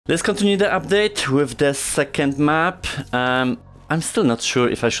Let's continue the update with the second map. I'm still not sure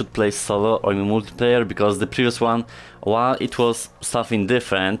if I should play solo or in multiplayer, because the previous one, while it was something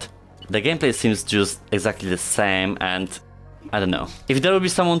different, the gameplay seems just exactly the same, and I don't know. If there will be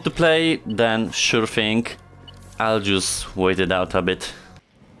someone to play, then sure thing, I'll just wait it out a bit.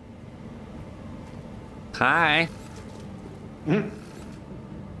 Hi!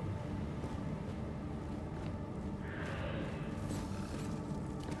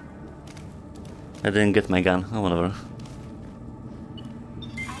 I didn't get my gun, oh whatever.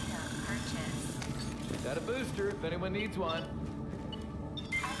 Got a booster if anyone needs one.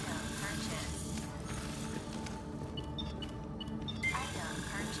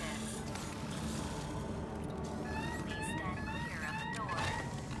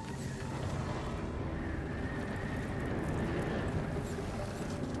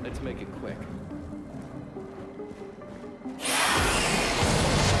 Let's make it quick.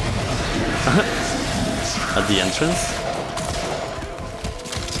 At the entrance?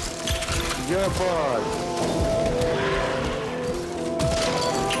 Yeah, boy.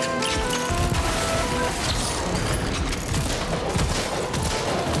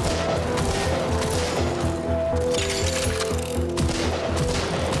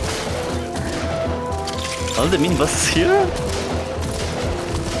 All the minibuses here?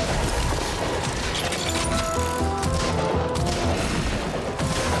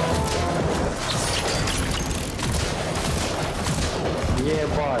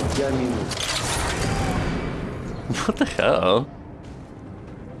 Ебать, я минус. What the hell?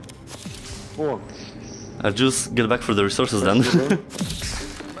 О, I'll just get back for the resources then.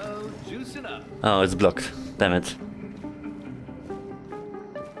 Juicing up. Oh, it's blocked. Damn it.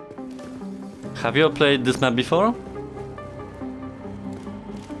 Have you all played this map before?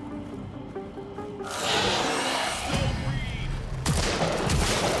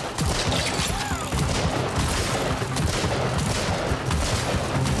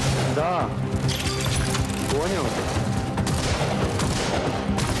 да. Понял?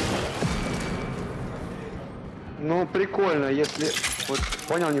 Ну, прикольно, если... Вот,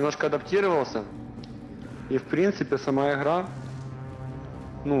 понял, немножко адаптировался. И, в принципе, сама игра,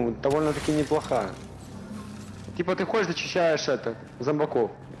 ну, довольно-таки неплохая. Типа ты ходишь, зачищаешь это,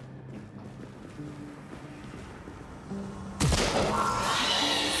 зомбаков.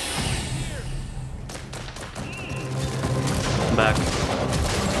 Back.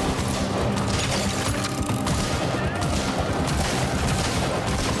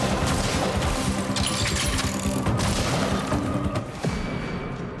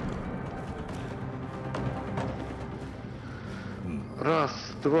 Раз,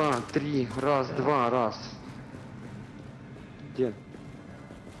 два, три, раз, два, раз. Где?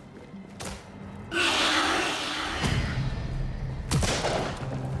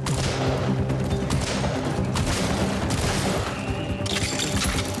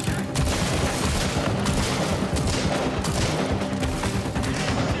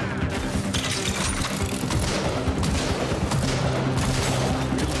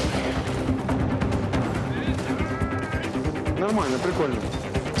 Нормально, прикольно.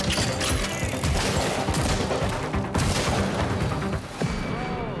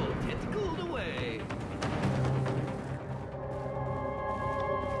 It's cooled away.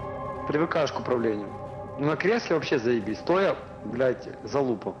 Привыкаешь к управлению. Ну на кресле вообще заебись. Стоя, блядь,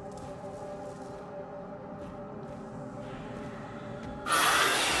 залупа.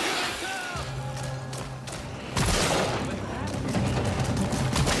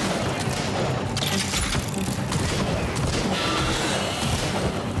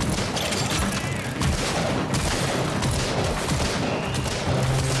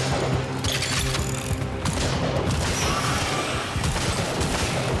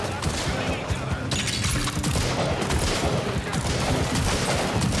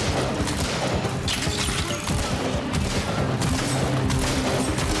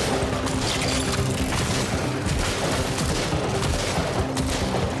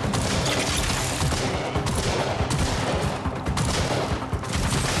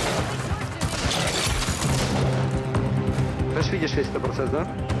 Ты же видишь весь этот процесс, да?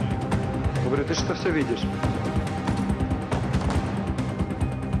 Говорю, ты что все видишь?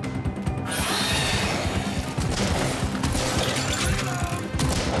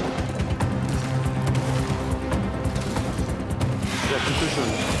 Я контужен.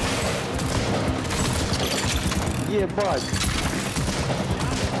 Ебать!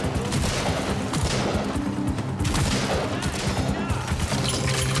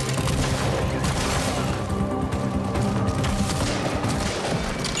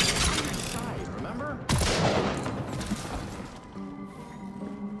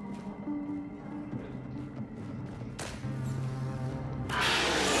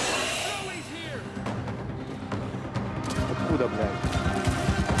 откуда, блядь?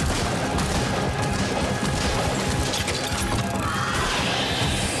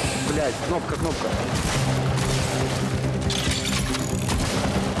 Блядь, кнопка, кнопка.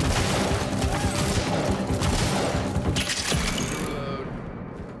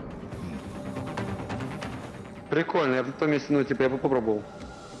 Прикольно, я в том месте, ну, типа, я бы попробовал.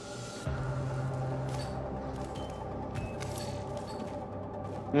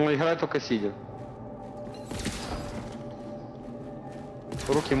 Ну, играй только сидя.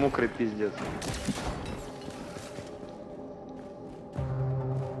 Руки мокрые, пиздец.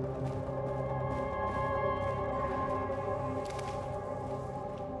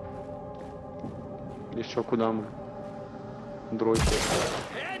 Еще куда мы? Дрочь.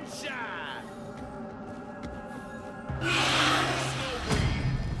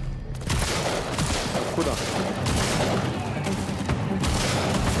 Откуда?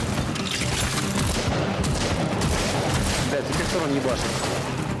 Блядь, с каких сторон не башен?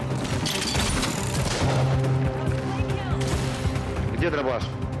 Где дробаш?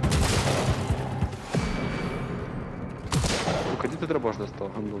 Ну-ка, где ты дробаш достал,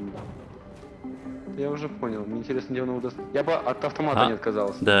 гандон? Я уже понял, мне интересно, где он его достал. Я бы от автомата не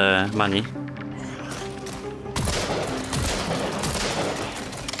отказался. The money.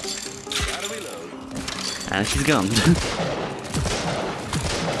 And she's gone.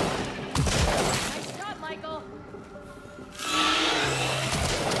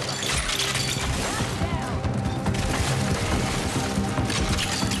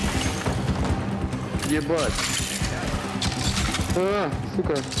 Ебать. А,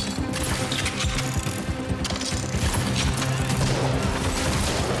 сука.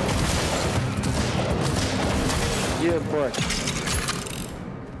 Ебать.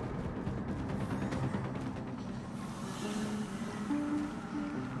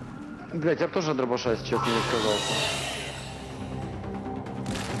 Блять, я бы тоже дробаша, если честно, не сказал.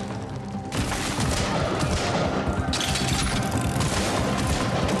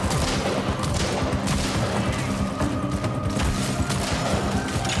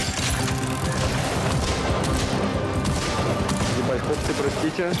 Ебать, хлопцы,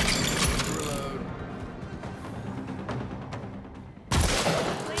 простите.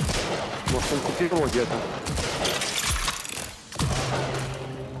 Может, он купил его где-то?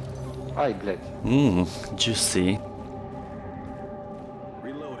 Ай, блядь. Juicy.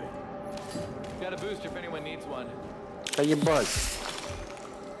 Got a booster if anyone needs one. Да ебать.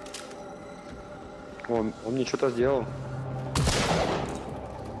 Он мне что-то сделал.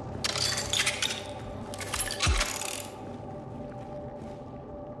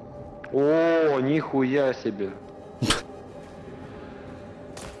 О, нихуя себе.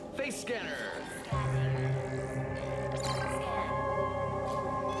 Face scanner.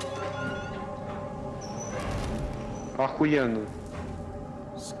 Охуенно.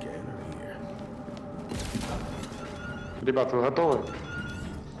 Ребята, вы готовы?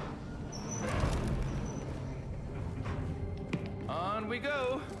 On we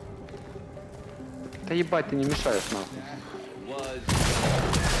go. Да ебать, ты не мешаешь нахуй. Was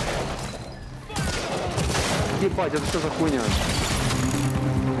Ебать, это что за хуйня?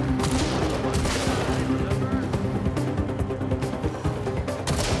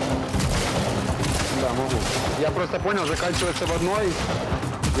 Да, могу. Я просто понял, заканчивается в одной,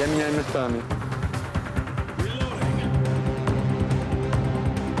 я меняю местами.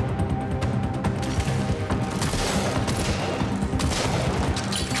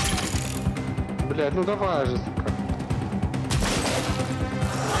 Блядь, ну давай же, сука.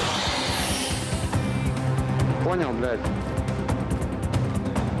 Понял, блядь?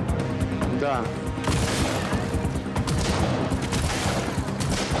 Да.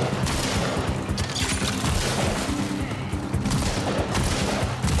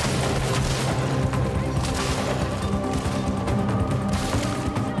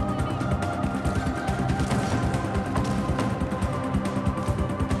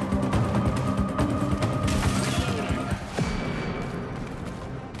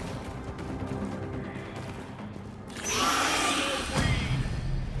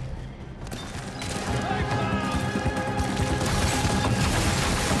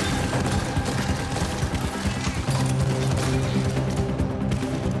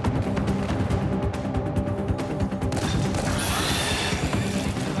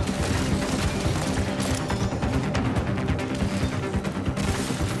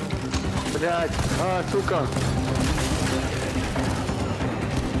 Блядь, сука.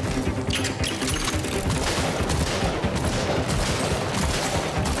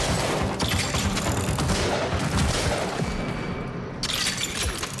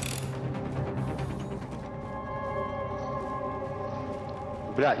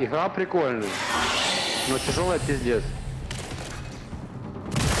 Бля, игра прикольная. Но тяжелая пиздец.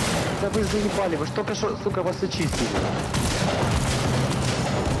 Да вы заебали, вы ж только что, сука, вас очистили.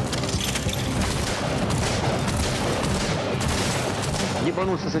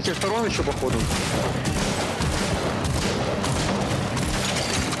 Ебанулся со всех сторон еще, походу.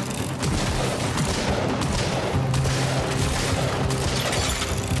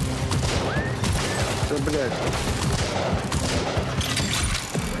 Да, блядь.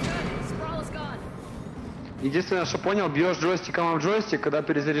 Единственное, что понял, бьешь джойстиком в джойстик, когда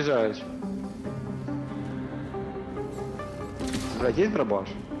перезаряжаешь. Блядь, есть дробаш?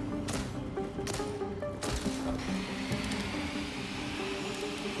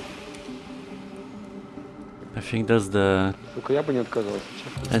 I think that's the Сука, я бы не отказался,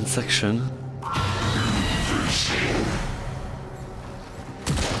 честно. end section.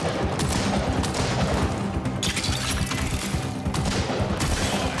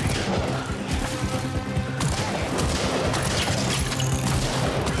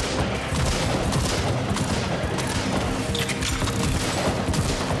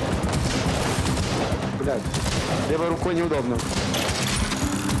 Блядь, левой рукой неудобно.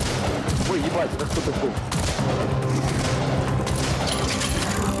 Ой, ебать, это кто такой?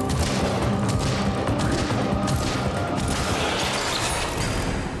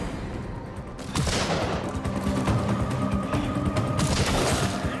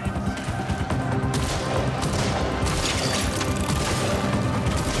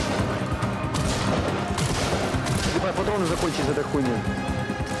 Ебать, патроны закончились этой хуйни.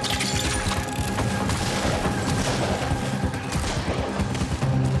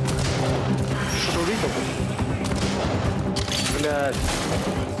 Что-то увидел? Блядь.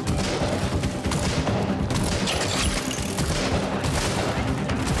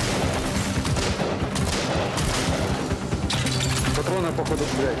 Патроны, походу,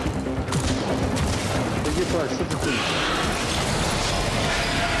 блядь. Да ебать, что ты хуй?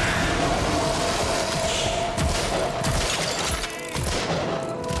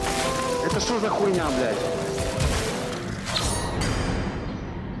 Это что за хуйня, блядь?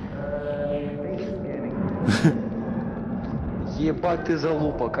 Ебать ты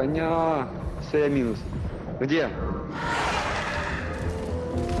залупа, коня. Все, я минус. Где?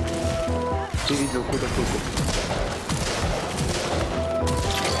 Ты видел какую-то штуку.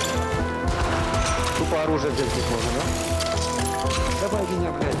 Тупо оружие взять здесь можно, да? Давай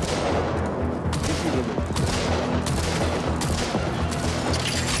меня, блядь. Иди, блядь.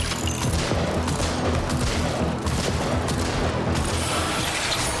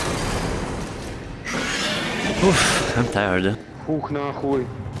 Oof, I'm tired. Фух, нахуй.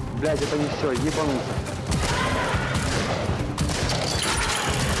 Блядь, это не все, ебанулся.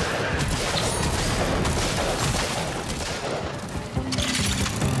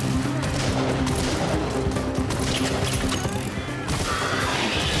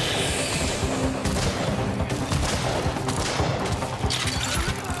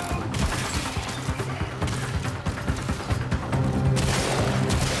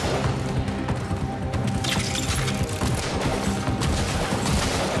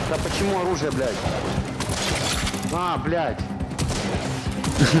 Да почему оружие, блядь? А, блядь.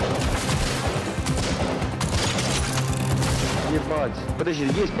 Ебать. Подожди,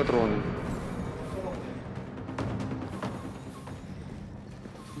 есть патроны?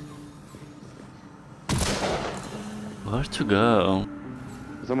 Where to go?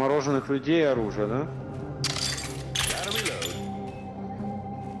 Замороженных людей оружие, да? Gotta reload.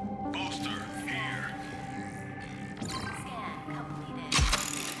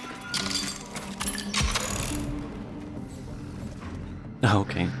 Ah,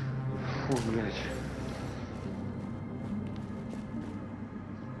 okay. Фу, блядь.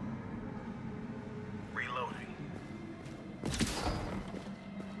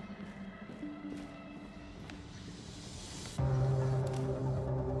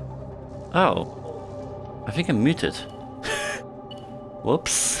 Oh, I think I'm muted.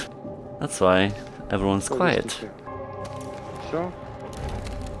 Whoops. That's why everyone's quiet. Все?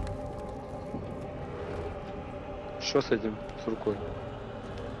 Что с этим, с рукой?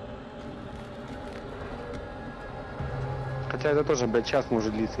 Хотя это тоже, блядь, час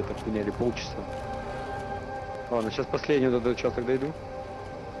может длиться, эта хуйня, или полчаса. Ладно, сейчас последний вот этот участок дойду.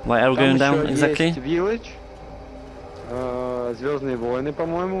 Why are we going Там down еще exactly? есть Village, Звездные войны,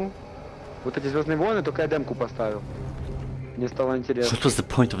 по-моему. Вот эти Звездные войны, только я демку поставил. Мне стало интересно. What was the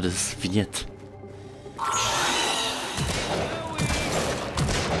point of this vignette?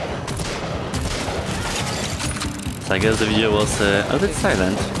 So I guess the video was a bit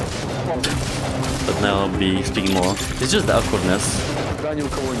silent, but now I'll be speaking more. It's just the awkwardness. Да, никогда ни у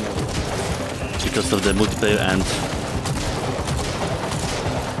кого не было. Because of the multiplayer and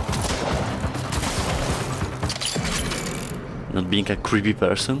not being a creepy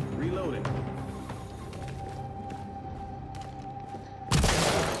person. Reloading.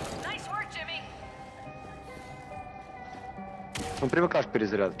 Nice work, Jimmy. Ну привыкаешь к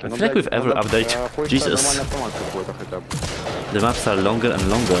перезарядке. I Ну, feel like блядь, with every надо, update, хочется Jesus. нормальный автомат какой-то хотя бы. The maps are longer and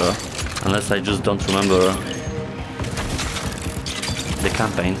longer, unless I just don't remember the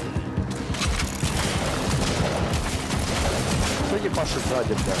campaign. Что ебашит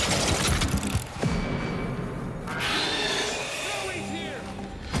сзади, блядь?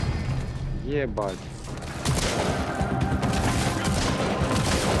 Ебать.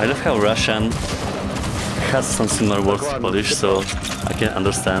 I love how Russian has some similar words to Polish, so I can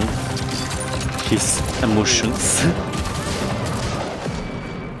understand his emotions.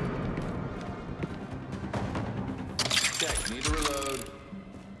 Check. Need to reload.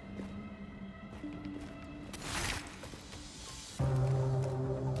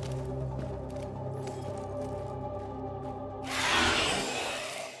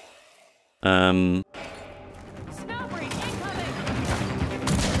 Snow break incoming.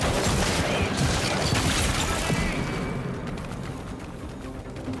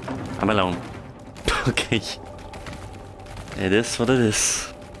 I'm alone. Okay. It is what it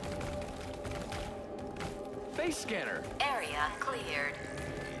is. Face scanner. Area cleared.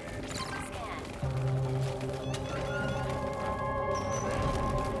 Scan.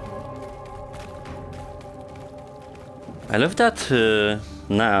 I love that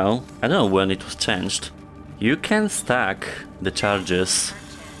now, I don't know when it was changed, you can stack the charges.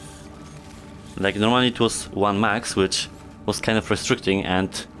 Like normally it was one max, which was kind of restricting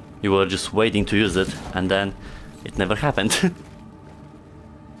and you were just waiting to use it and then it never happened.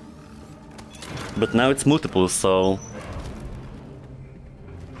 But now it's multiple, so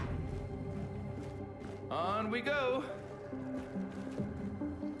On we go.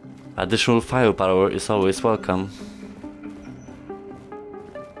 additional firepower is always welcome.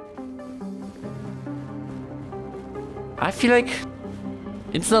 I feel like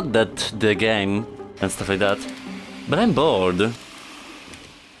it's not that the game and stuff like that, but I'm bored.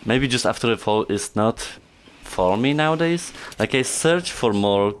 Maybe just After the Fall is not for me nowadays. Like I search for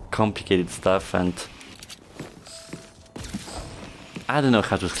more complicated stuff and I don't know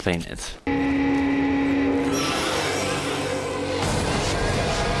how to explain it.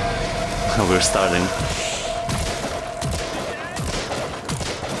 We're starting.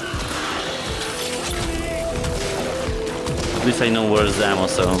 At least I know where's the ammo,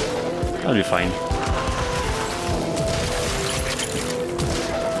 so I'll be fine.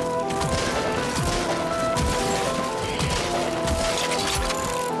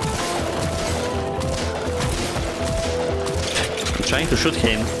 I'm trying to shoot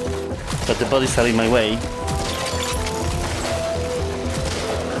him, but the bodies are in my way.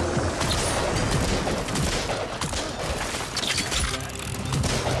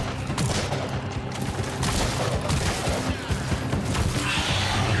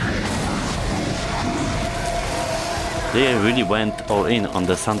 They really went all in on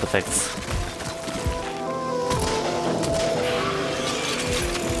the sound effects.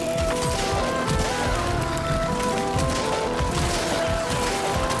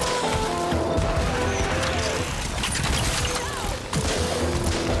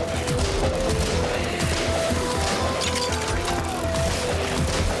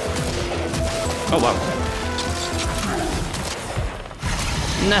 Oh wow.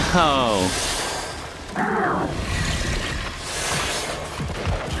 No!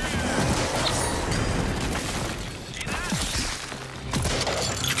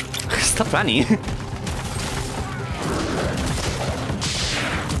 Stop running!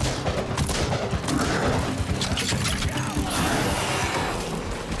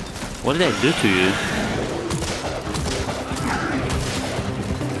 What did I do to you?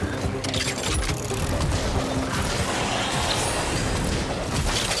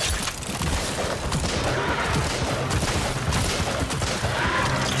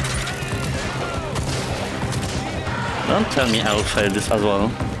 Don't tell me I'll fail this as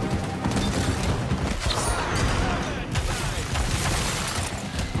well.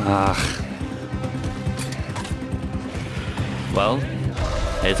 Ah. Well,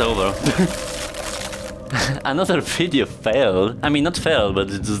 it's over. Another video failed. I mean, not failed, but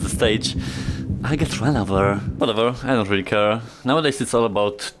it's just the stage. I get run over. Whatever, I don't really care. Nowadays it's all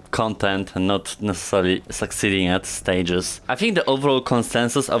about content and not necessarily succeeding at stages. I think the overall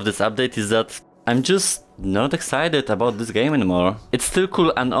consensus of this update is that I'm just not excited about this game anymore. It's still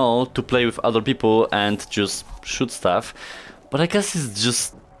cool and all to play with other people and just shoot stuff, But I guess it's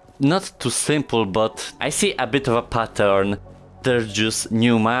just not too simple, but I see a bit of a pattern. There's just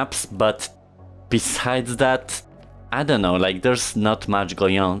new maps, but besides that, I don't know, like there's not much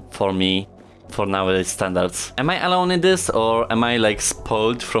going on for me for nowadays standards. Am I alone in this, or am I like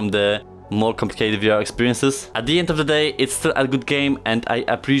spoiled from the more complicated VR experiences? At the end of the day, it's still a good game, and I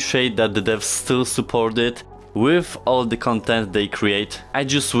appreciate that the devs still support it with all the content they create. I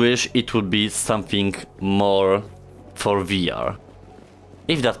just wish it would be something more for VR.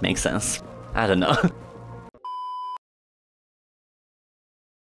 If that makes sense. I don't know.